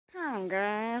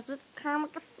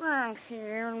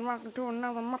welcome to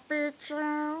another Muppet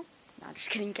Show. No, just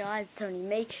kidding guys, it's only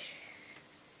me.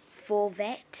 For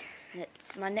that,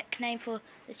 it's my nickname for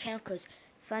this channel because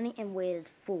funny and weird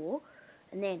is 4.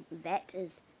 And then that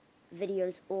is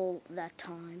videos all the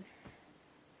time.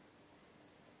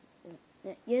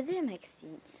 Yeah, that makes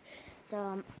sense.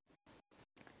 So,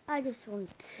 I just wanted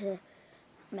to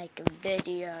make a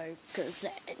video because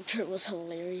that intro was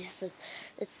hilarious.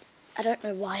 I don't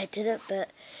know why I did it,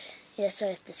 but yeah, so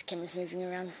if this camera's moving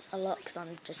around a lot because I'm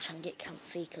just trying to get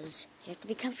comfy because you have to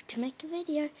be comfy to make a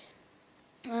video.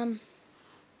 Gosh,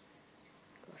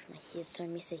 my hair's so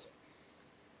messy.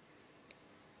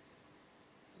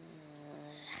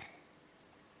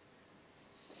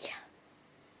 Yeah.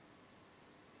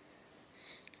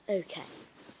 Okay.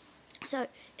 So,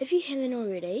 if you haven't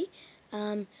already,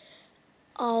 no,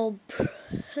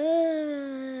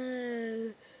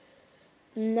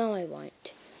 I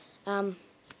won't.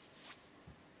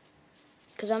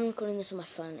 Because I'm recording this on my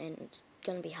phone and it's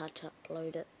going to be hard to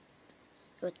upload it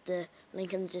with the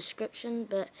link in the description,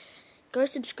 but go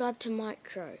subscribe to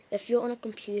Micro. If you're on a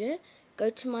computer,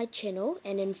 go to my channel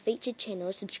and in featured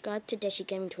channels, subscribe to Dashy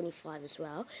Gaming 25 as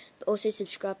well, but also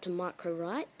subscribe to Micro,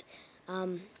 right?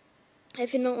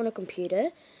 If you're not on a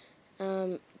computer,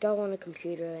 go on a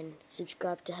computer and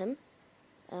subscribe to him.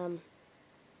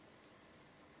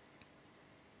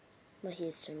 My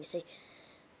hair's so messy.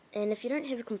 And if you don't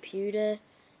have a computer,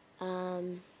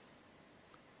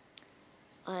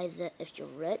 either if you're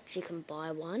rich, you can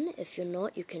buy one. If you're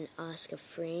not, you can ask a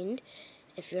friend.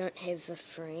 If you don't have a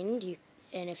friend,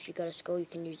 and if you go to school, you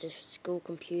can use a school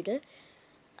computer.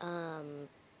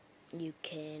 You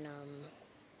can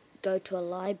go to a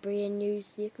library and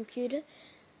use their computer.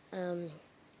 And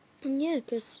yeah,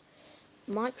 because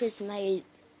Mike has made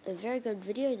a very good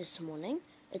video this morning.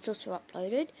 It's also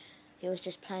uploaded. He was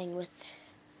just playing with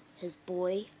his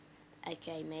boy,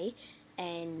 aka me,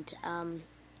 and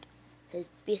his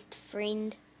best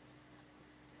friend,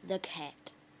 the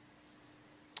cat.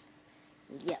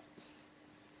 Yep.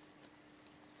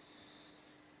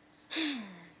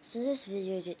 So this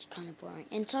video is actually kind of boring.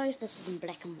 And sorry if this is in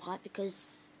black and white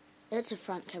because it's a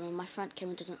front camera. My front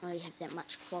camera doesn't really have that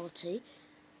much quality.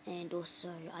 And also,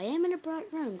 I am in a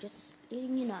bright room, just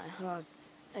letting you know. Hold on.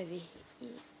 Over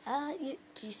here. Yeah,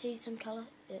 do you see some colour?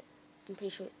 Yeah, I'm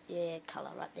pretty sure. Yeah,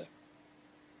 colour right there.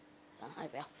 Oh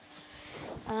well.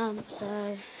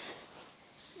 So,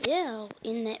 yeah, I'll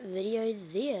end that video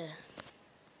there.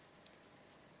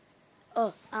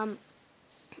 Oh,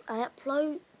 I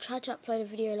tried to upload a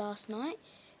video last night,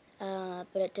 but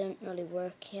it didn't really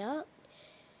work out.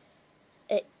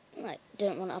 It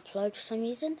didn't want to upload for some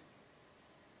reason.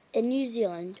 In New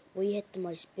Zealand, we had the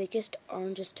most biggest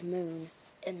orangest moon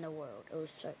in the world. It was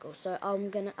so cool. So I'm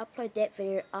going to upload that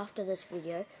video after this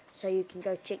video, so you can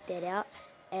go check that out.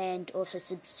 And also,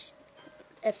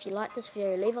 if you like this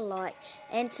video, leave a like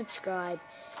and subscribe.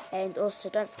 And also,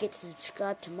 don't forget to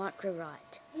subscribe to Micro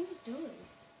Right. What are you doing?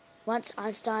 Once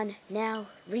Einstein, now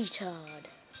retard.